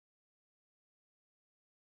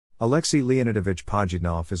Alexey Leonidovich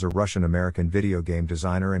Pajitnov is a Russian-American video game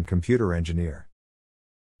designer and computer engineer.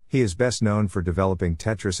 He is best known for developing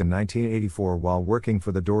Tetris in 1984 while working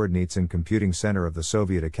for the Dorodnitsyn Computing Centre of the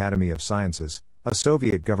Soviet Academy of Sciences, a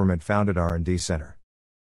Soviet government-founded R&D center.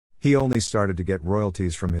 He only started to get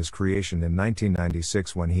royalties from his creation in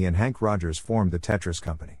 1996 when he and Henk Rogers formed the Tetris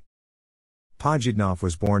Company. Pajitnov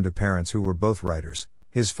was born to parents who were both writers.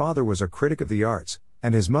 His father was a critic of the arts,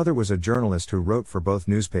 and his mother was a journalist who wrote for both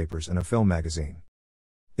newspapers and a film magazine.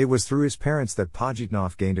 It was through his parents that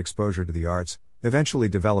Pajitnov gained exposure to the arts, eventually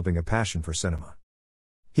developing a passion for cinema.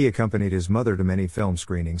 He accompanied his mother to many film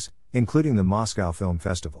screenings, including the Moscow Film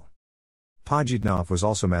Festival. Pajitnov was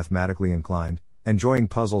also mathematically inclined, enjoying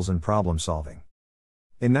puzzles and problem solving.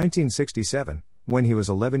 In 1967, when he was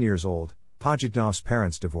 11 years old, Pajitnov's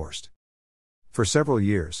parents divorced. For several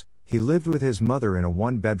years, he lived with his mother in a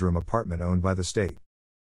one-bedroom apartment owned by the state.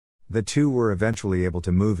 The two were eventually able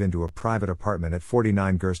to move into a private apartment at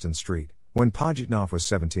 49 Gersten Street, when Pajitnov was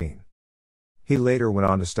 17. He later went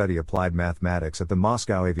on to study applied mathematics at the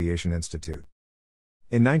Moscow Aviation Institute.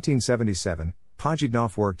 In 1977,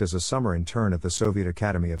 Pajitnov worked as a summer intern at the Soviet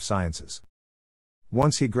Academy of Sciences.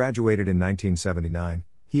 Once he graduated in 1979,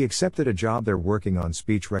 he accepted a job there working on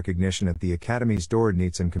speech recognition at the Academy's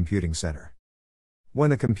Dorodnitsyn Computing Centre.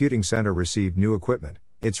 When the computing center received new equipment,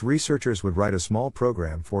 its researchers would write a small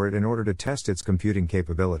program for it in order to test its computing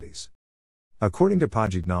capabilities. According to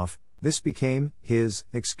Pajitnov, this became his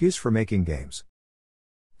excuse for making games.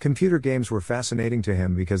 Computer games were fascinating to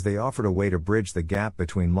him because they offered a way to bridge the gap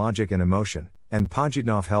between logic and emotion, and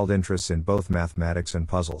Pajitnov held interests in both mathematics and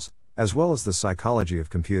puzzles, as well as the psychology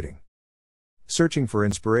of computing. Searching for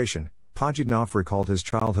inspiration, Pajitnov recalled his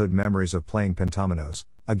childhood memories of playing pentominoes,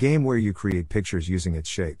 a game where you create pictures using its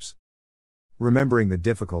shapes. Remembering the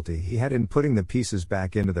difficulty he had in putting the pieces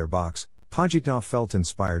back into their box, Pajitnov felt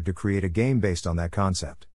inspired to create a game based on that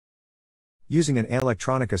concept. Using an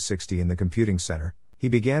Electronica 60 in the computing center, he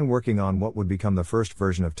began working on what would become the first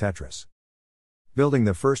version of Tetris. Building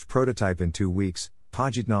the first prototype in 2 weeks,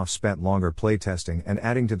 Pajitnov spent longer playtesting and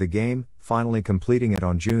adding to the game, finally completing it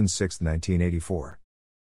on June 6, 1984.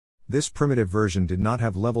 This primitive version did not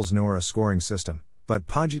have levels nor a scoring system, but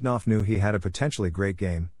Pajitnov knew he had a potentially great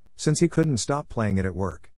game, since he couldn't stop playing it at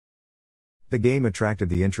work. The game attracted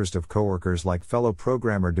the interest of coworkers like fellow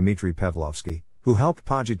programmer Dmitry Pavlovsky, who helped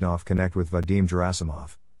Pajitnov connect with Vadim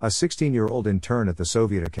Gerasimov, a 16-year-old intern at the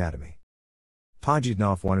Soviet Academy.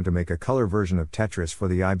 Pajitnov wanted to make a color version of Tetris for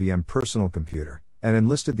the IBM personal computer, and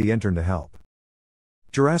enlisted the intern to help.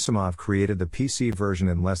 Gerasimov created the PC version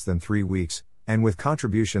in less than 3 weeks, and with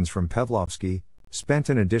contributions from Pavlovsky, spent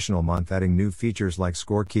an additional month adding new features like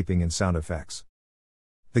scorekeeping and sound effects.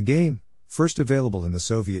 The game, first available in the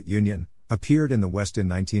Soviet Union, appeared in the West in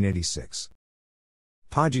 1986.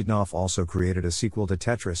 Pajitnov also created a sequel to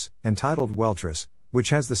Tetris, entitled Weltris, which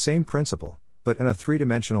has the same principle, but in a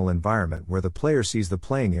three-dimensional environment where the player sees the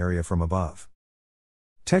playing area from above.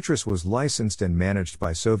 Tetris was licensed and managed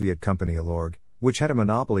by Soviet company Alorg, which had a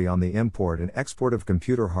monopoly on the import and export of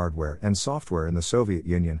computer hardware and software in the Soviet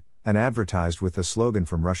Union, and advertised with the slogan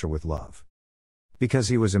 "From Russia with Love." Because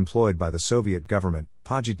he was employed by the Soviet government,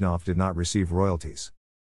 Pajitnov did not receive royalties.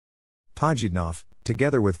 Pajitnov,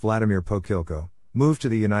 together with Vladimir Pokhilko, moved to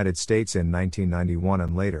the United States in 1991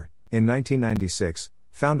 and later, in 1996,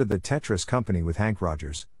 founded the Tetris Company with Henk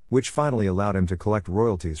Rogers, which finally allowed him to collect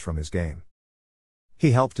royalties from his game.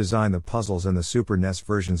 He helped design the puzzles in the Super NES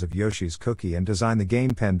versions of Yoshi's Cookie and design the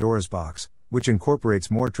game Pandora's Box, which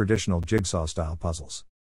incorporates more traditional jigsaw-style puzzles.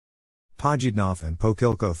 Pajitnov and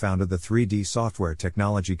Pokhilko founded the 3D software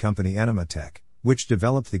technology company Enematech, which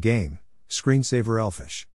developed the game, Screensaver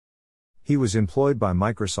Elfish. He was employed by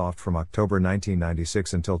Microsoft from October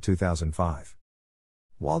 1996 until 2005.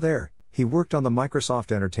 While there, he worked on the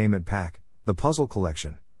Microsoft Entertainment Pack, the Puzzle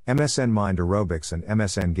Collection, MSN Mind Aerobics and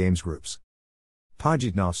MSN Games Groups.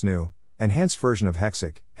 Pajitnov's new, enhanced version of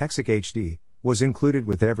Hexic HD, was included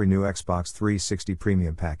with every new Xbox 360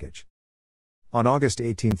 Premium package. On August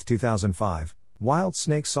 18, 2005, Wild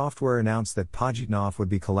Snake Software announced that Pajitnov would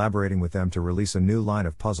be collaborating with them to release a new line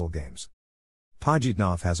of puzzle games.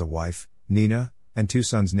 Pajitnov has a wife, Nina, and 2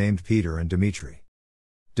 sons named Peter and Dmitry.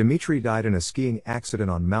 Dmitry died in a skiing accident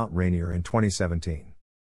on Mount Rainier in 2017.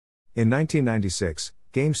 In 1996,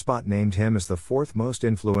 GameSpot named him as the 4th most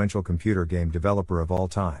influential computer game developer of all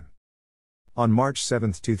time. On March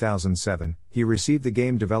 7, 2007, he received the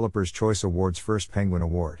Game Developers' Choice Award's first Penguin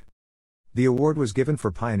Award. The award was given for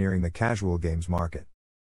pioneering the casual games market.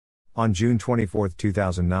 On June 24,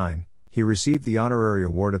 2009, he received the honorary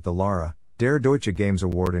award at the Lara, Der Deutsche Games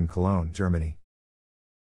Award in Cologne, Germany.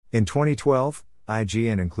 In 2012,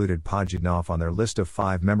 IGN included Pajitnov on their list of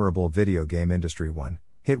 5 memorable video game industry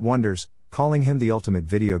one-hit wonders, calling him the ultimate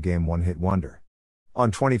video game one-hit wonder.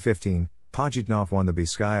 On 2015, Pajitnov won the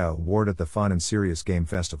Biskaya Award at the Fun and Serious Game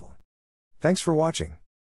Festival. Thanks for watching.